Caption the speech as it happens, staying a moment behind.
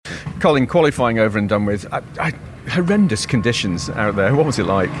Colin, qualifying over and done with, horrendous conditions out there. What was it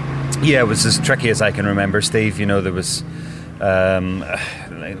like? Yeah, it was as tricky as I can remember, Steve. There was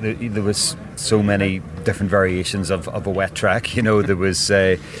so many different variations of a wet track. There was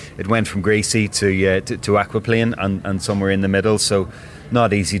it went from greasy to aquaplane and somewhere in the middle. So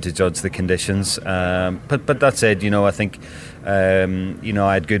not easy to judge the conditions. But that said, I think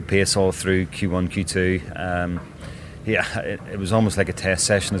I had good pace all through Q1, Q2. It was almost like a test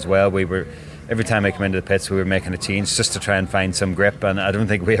session as well. Every time I come into the pits, we were making a change just to try and find some grip, and I don't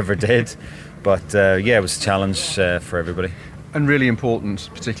think we ever did. But it was a challenge for everybody. And really important,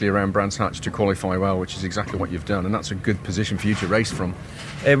 particularly around Brands Hatch, to qualify well, which is exactly what you've done, and that's a good position for you to race from.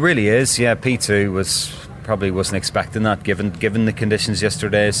 It really is. Yeah, P2 wasn't expecting that given the conditions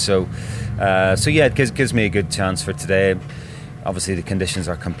yesterday. So it gives me a good chance for today. Obviously, the conditions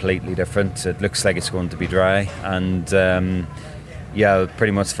are completely different. It looks like it's going to be dry, and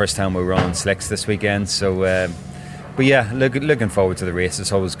pretty much the first time we were on slicks this weekend. So. Looking forward to the race.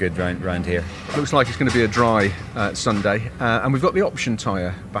 It's always good round here. Looks like it's going to be a dry Sunday, and we've got the option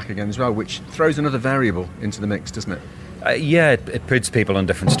tyre back again as well, which throws another variable into the mix, doesn't it? It puts people on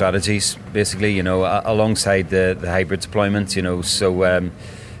different strategies, basically. Alongside the hybrid deployment. So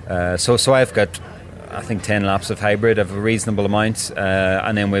I've got, I think, 10 laps of hybrid of a reasonable amount,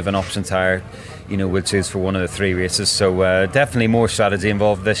 and then we have an option tyre. We'll choose for one of the 3 races. So definitely more strategy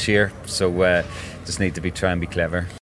involved this year. So just need to try and be clever.